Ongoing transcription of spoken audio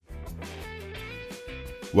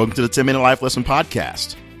Welcome to the 10-Minute Life Lesson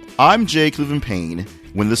Podcast. I'm Jay Cleveland Payne.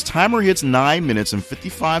 When this timer hits 9 minutes and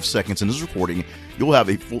 55 seconds in this recording, you'll have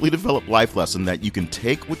a fully developed life lesson that you can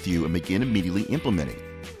take with you and begin immediately implementing.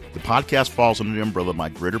 The podcast falls under the umbrella of my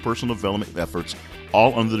greater personal development efforts,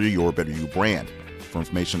 all under the Your Better You brand. For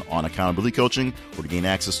information on accountability coaching or to gain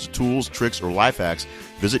access to tools, tricks, or life hacks,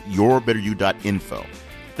 visit yourbetteryou.info.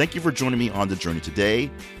 Thank you for joining me on the journey today.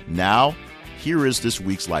 Now, here is this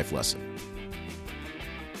week's life lesson.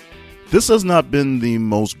 This has not been the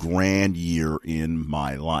most grand year in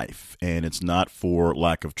my life, and it's not for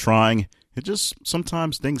lack of trying. It just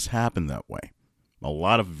sometimes things happen that way. A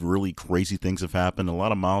lot of really crazy things have happened. A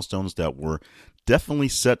lot of milestones that were definitely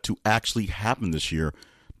set to actually happen this year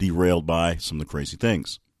derailed by some of the crazy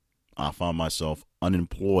things. I found myself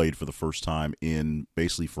unemployed for the first time in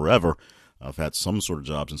basically forever. I've had some sort of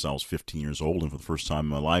job since I was 15 years old, and for the first time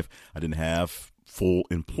in my life, I didn't have full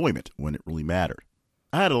employment when it really mattered.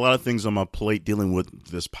 I had a lot of things on my plate dealing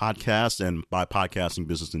with this podcast and my podcasting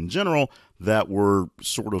business in general that were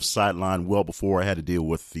sort of sidelined well before I had to deal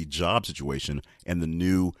with the job situation and the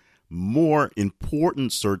new, more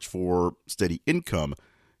important search for steady income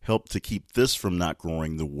helped to keep this from not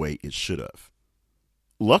growing the way it should have.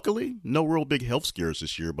 Luckily, no real big health scares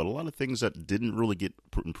this year, but a lot of things that didn't really get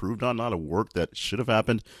improved on, a lot of work that should have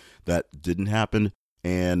happened that didn't happen.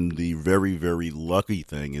 And the very, very lucky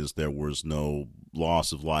thing is there was no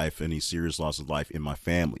loss of life, any serious loss of life in my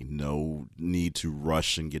family. No need to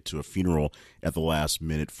rush and get to a funeral at the last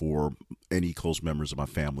minute for any close members of my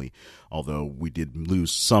family, although we did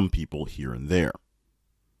lose some people here and there.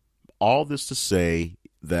 All this to say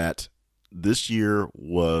that this year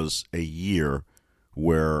was a year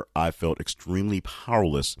where I felt extremely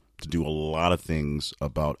powerless to do a lot of things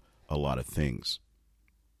about a lot of things.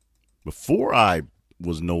 Before I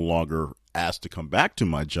was no longer asked to come back to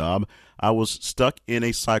my job, I was stuck in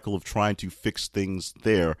a cycle of trying to fix things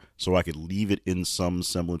there so I could leave it in some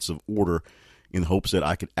semblance of order in hopes that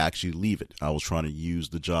I could actually leave it. I was trying to use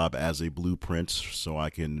the job as a blueprint so I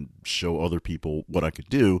can show other people what I could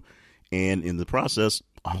do, and in the process,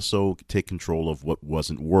 also take control of what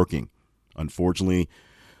wasn't working. Unfortunately,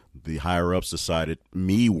 the higher-ups decided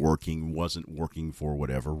me working wasn't working for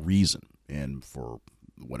whatever reason, and for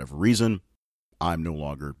whatever reason, I'm no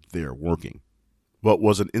longer there working. What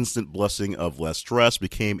was an instant blessing of less stress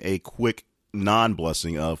became a quick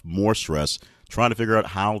non-blessing of more stress, trying to figure out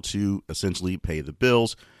how to essentially pay the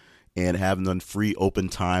bills and having the free open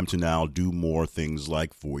time to now do more things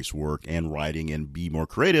like voice work and writing and be more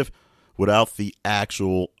creative without the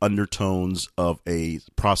actual undertones of a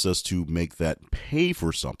process to make that pay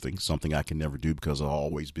for something I can never do because I'm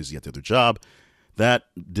always busy at the other job. That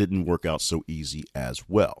didn't work out so easy as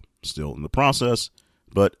well. Still in the process,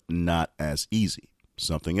 but not as easy.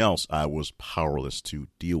 Something else I was powerless to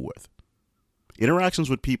deal with.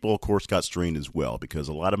 Interactions with people, of course, got strained as well because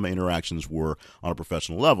a lot of my interactions were on a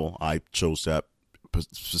professional level. I chose that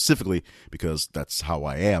specifically because that's how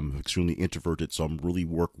I am. I'm extremely introverted, so I really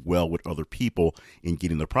work well with other people in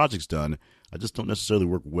getting the projects done. I just don't necessarily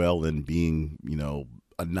work well in being,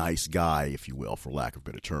 a nice guy, if you will, for lack of a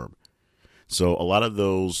better term. So a lot of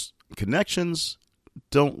those connections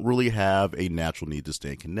don't really have a natural need to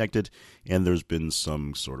stay connected, and there's been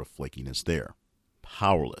some sort of flakiness there.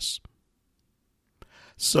 Powerless.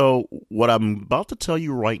 So what I'm about to tell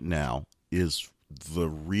you right now is the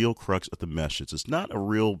real crux of the message. It's not a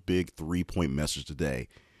real big 3-point message today.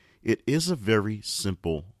 It is a very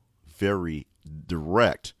simple, very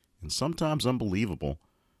direct, and sometimes unbelievable,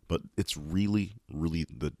 but it's really, really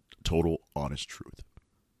the total honest truth.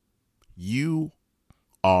 You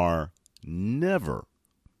are never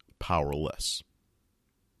powerless.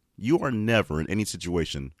 You are never in any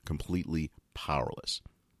situation completely powerless.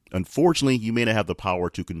 Unfortunately, you may not have the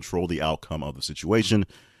power to control the outcome of the situation,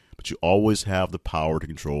 but you always have the power to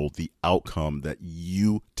control the outcome that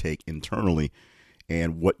you take internally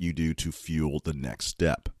and what you do to fuel the next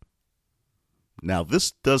step. Now, this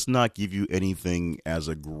does not give you anything as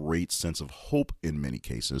a great sense of hope in many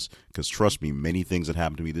cases, because trust me, many things that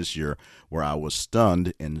happened to me this year where I was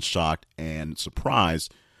stunned and shocked and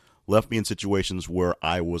surprised left me in situations where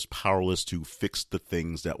I was powerless to fix the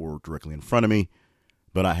things that were directly in front of me,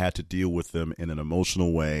 but I had to deal with them in an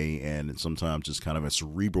emotional way and sometimes just kind of a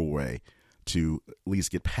cerebral way to at least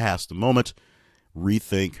get past the moment,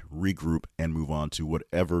 rethink, regroup, and move on to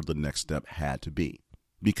whatever the next step had to be.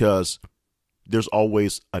 Because there's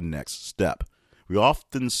always a next step. We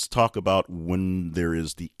often talk about when there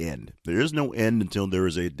is the end. There is no end until there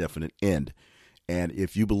is a definite end. And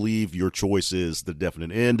if you believe your choice is the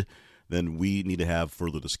definite end, then we need to have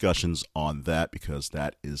further discussions on that because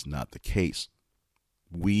that is not the case.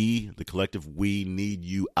 We, the collective we, need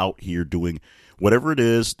you out here doing whatever it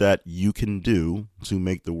is that you can do to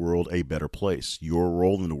make the world a better place. Your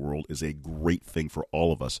role in the world is a great thing for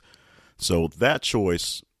all of us. So that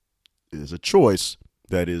choice is a choice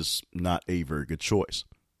that is not a very good choice.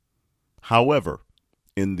 However,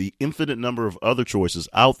 in the infinite number of other choices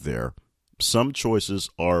out there, some choices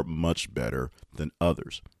are much better than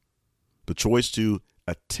others. The choice to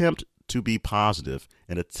attempt to be positive,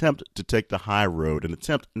 and attempt to take the high road, and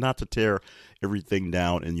attempt not to tear everything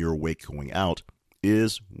down in your wake going out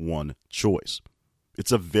is one choice.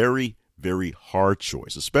 It's a very, very hard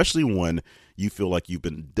choice, especially when you feel like you've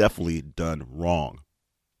been definitely done wrong.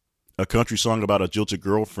 A country song about a jilted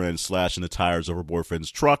girlfriend slashing the tires of her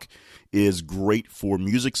boyfriend's truck is great for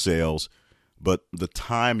music sales, but the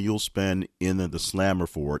time you'll spend in the slammer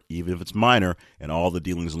for it, even if it's minor, and all the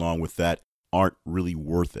dealings along with that aren't really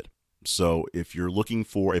worth it. So if you're looking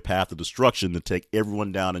for a path of destruction to take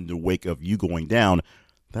everyone down in the wake of you going down,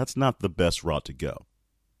 that's not the best route to go.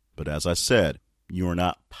 But as I said, you are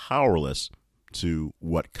not powerless to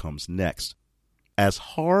what comes next. As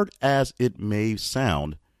hard as it may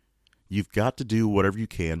sound, you've got to do whatever you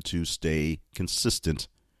can to stay consistent,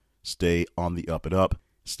 stay on the up and up,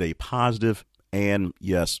 stay positive, and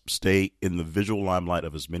yes, stay in the visual limelight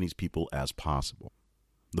of as many people as possible.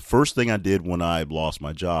 The first thing I did when I lost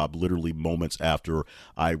my job, literally moments after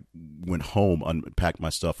I went home, unpacked my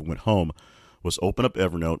stuff and went home, was open up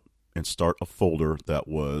Evernote and start a folder that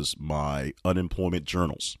was my unemployment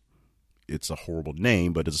journals. It's a horrible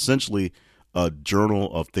name, but it's essentially a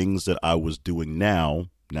journal of things that I was doing now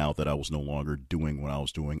that I was no longer doing what I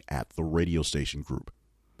was doing at the radio station group.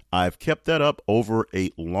 I've kept that up over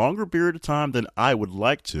a longer period of time than I would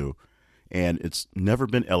like to, and it's never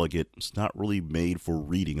been elegant. It's not really made for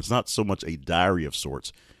reading. It's not so much a diary of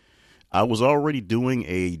sorts. I was already doing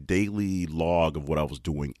a daily log of what I was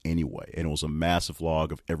doing anyway, and it was a massive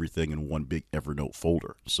log of everything in one big Evernote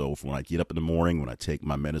folder. So when I get up in the morning, when I take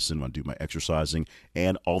my medicine, when I do my exercising,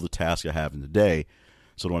 and all the tasks I have in the day,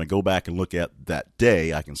 so when I go back and look at that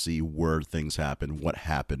day, I can see where things happen, what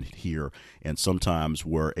happened here, and sometimes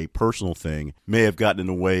where a personal thing may have gotten in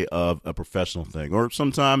the way of a professional thing, or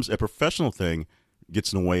sometimes a professional thing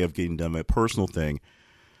gets in the way of getting done a personal thing,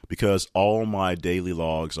 because all my daily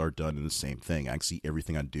logs are done in the same thing. I can see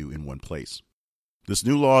everything I do in one place. This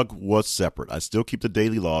new log was separate. I still keep the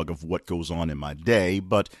daily log of what goes on in my day,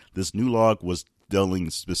 but this new log was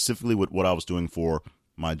dealing specifically with what I was doing for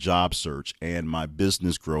my job search and my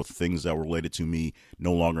business growth, things that were related to me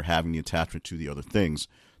no longer having the attachment to the other things,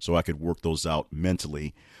 so I could work those out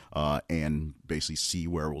mentally and basically see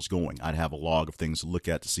where it was going. I'd have a log of things to look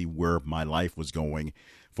at to see where my life was going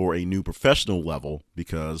for a new professional level,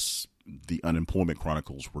 because the Unemployment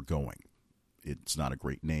Chronicles were going. It's not a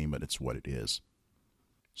great name, but it's what it is.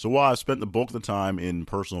 So while I've spent the bulk of the time in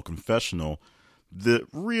personal confessional, the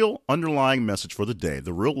real underlying message for the day,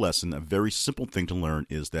 the real lesson, a very simple thing to learn,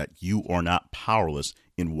 is that you are not powerless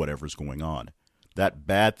in whatever's going on. That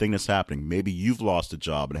bad thing that's happening, maybe you've lost a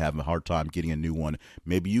job and having a hard time getting a new one.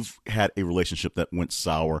 Maybe you've had a relationship that went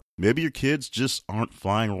sour. Maybe your kids just aren't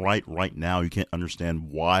flying right now. You can't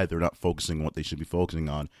understand why they're not focusing on what they should be focusing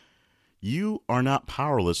on. You are not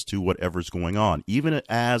powerless to whatever's going on, even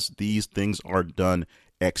as these things are done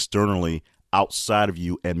externally outside of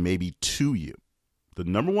you and maybe to you. The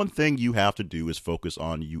number one thing you have to do is focus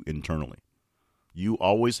on you internally. You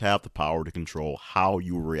always have the power to control how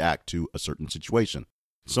you react to a certain situation.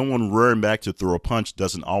 Someone rearing back to throw a punch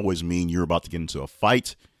doesn't always mean you're about to get into a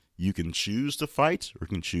fight. You can choose to fight or you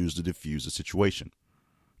can choose to diffuse the situation.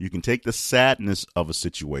 You can take the sadness of a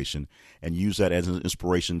situation and use that as an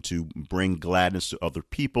inspiration to bring gladness to other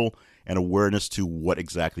people and awareness to what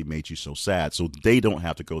exactly made you so sad, so they don't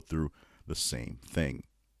have to go through the same thing.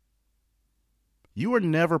 You are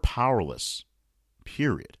never powerless,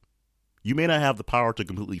 period. You may not have the power to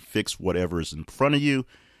completely fix whatever is in front of you. You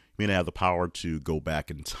may not have the power to go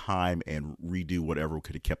back in time and redo whatever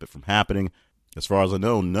could have kept it from happening. As far as I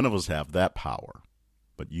know, none of us have that power.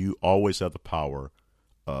 But you always have the power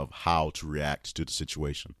of how to react to the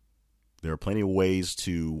situation. There are plenty of ways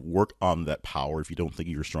to work on that power if you don't think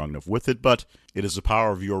you're strong enough with it, but it is the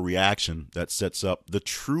power of your reaction that sets up the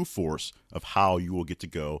true force of how you will get to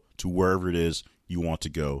go to wherever it is you want to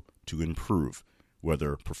go to improve,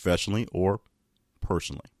 whether professionally or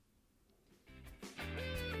personally.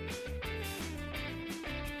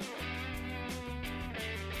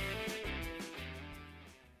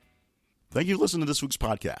 Thank you for listening to this week's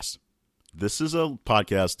podcast. This is a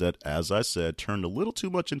podcast that, as I said, turned a little too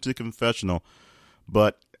much into confessional,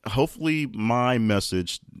 but hopefully my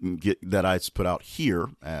message that I put out here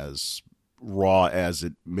as raw as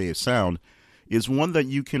it may sound, is one that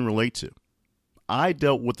you can relate to. I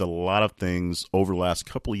dealt with a lot of things over the last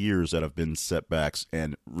couple of years that have been setbacks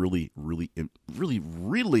and really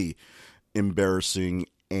embarrassing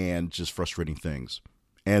and just frustrating things.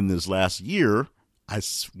 And this last year, I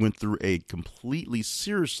went through a completely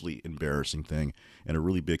seriously embarrassing thing and a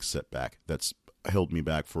really big setback that's held me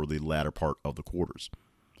back for the latter part of the quarters.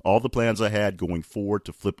 All the plans I had going forward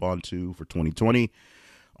to flip onto for 2020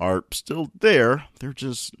 are still there. They're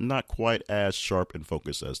just not quite as sharp and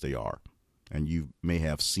focused as they are. And you may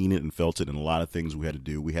have seen it and felt it in a lot of things we had to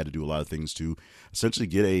do. We had to do a lot of things to essentially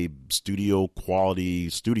get a quality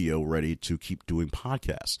studio ready to keep doing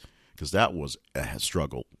podcasts, because that was a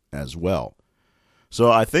struggle as well.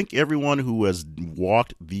 So I think everyone who has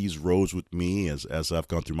walked these roads with me as I've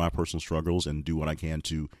gone through my personal struggles and do what I can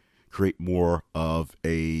to create more of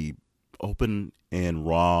a open and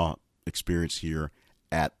raw experience here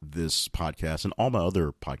at this podcast and all my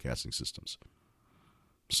other podcasting systems.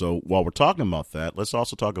 So while we're talking about that, let's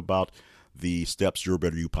also talk about the Steps You're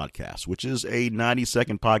Better You podcast, which is a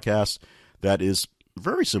 90-second podcast that is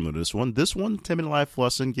very similar to this one. This one, 10-minute life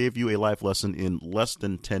lesson, gave you a life lesson in less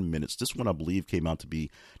than 10 minutes. This one, I believe, came out to be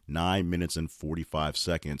 9 minutes and 45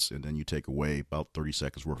 seconds, and then you take away about 30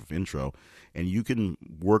 seconds worth of intro, and you can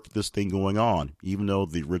work this thing going on, even though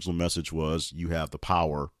the original message was you have the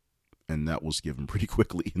power, and that was given pretty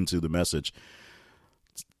quickly into the message.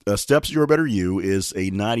 Steps You're Better You is a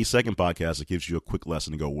 90-second podcast that gives you a quick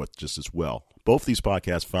lesson to go with just as well. Both these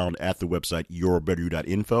podcasts found at the website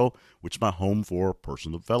yourbetteryou.info, which is my home for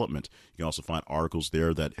personal development. You can also find articles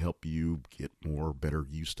there that help you get more better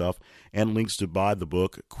you stuff, and links to buy the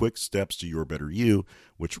book Quick Steps to Your Better You,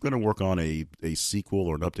 which we're going to work on a sequel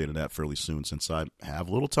or an update of that fairly soon, since I have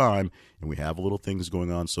a little time and we have a little things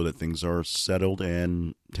going on so that things are settled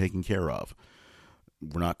and taken care of.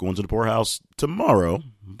 We're not going to the poorhouse tomorrow,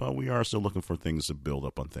 but we are still looking for things to build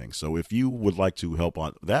up on things. So if you would like to help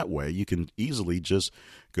on that way, you can easily just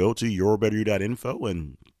go to yourbetteryou.info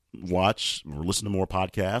and watch or listen to more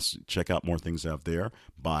podcasts, check out more things out there,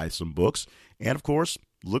 buy some books, and of course,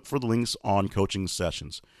 look for the links on coaching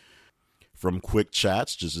sessions. From quick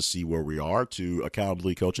chats just to see where we are, to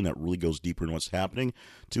accountability coaching that really goes deeper in what's happening,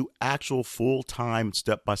 to actual full-time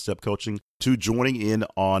step-by-step coaching, to joining in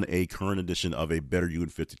on a current edition of a Better You in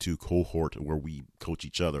 52 cohort where we coach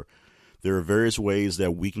each other. There are various ways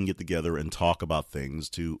that we can get together and talk about things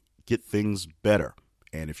to get things better.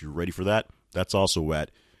 And if you're ready for that, that's also at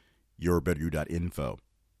yourbetteryou.info.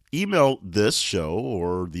 Email this show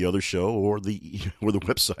or the other show or the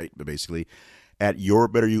website, basically, at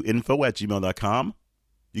yourbetteryouinfo@gmail.com.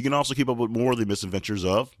 You can also keep up with more of the misadventures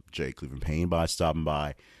of J. Cleveland Payne by stopping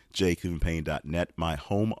by jclevelandpayne.net, my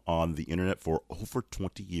home on the internet for over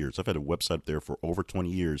 20 years. I've had a website there for over 20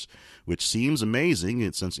 years, which seems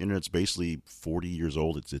amazing since the internet's basically 40 years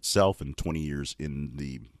old itself and 20 years in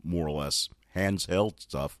the more or less handheld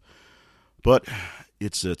stuff. But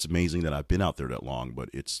it's amazing that I've been out there that long, but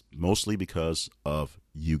it's mostly because of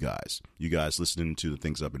you guys. You guys listening to the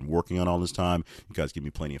things I've been working on all this time. You guys give me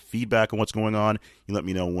plenty of feedback on what's going on. You let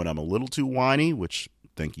me know when I'm a little too whiny, which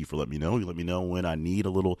thank you for letting me know. You let me know when I need a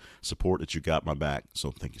little support, that you got my back. So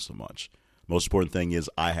thank you so much. Most important thing is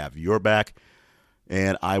I have your back,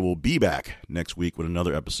 and I will be back next week with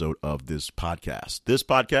another episode of this podcast. This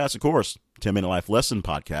podcast, of course, 10-Minute Life Lesson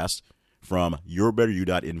podcast from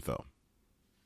yourbetteryou.info.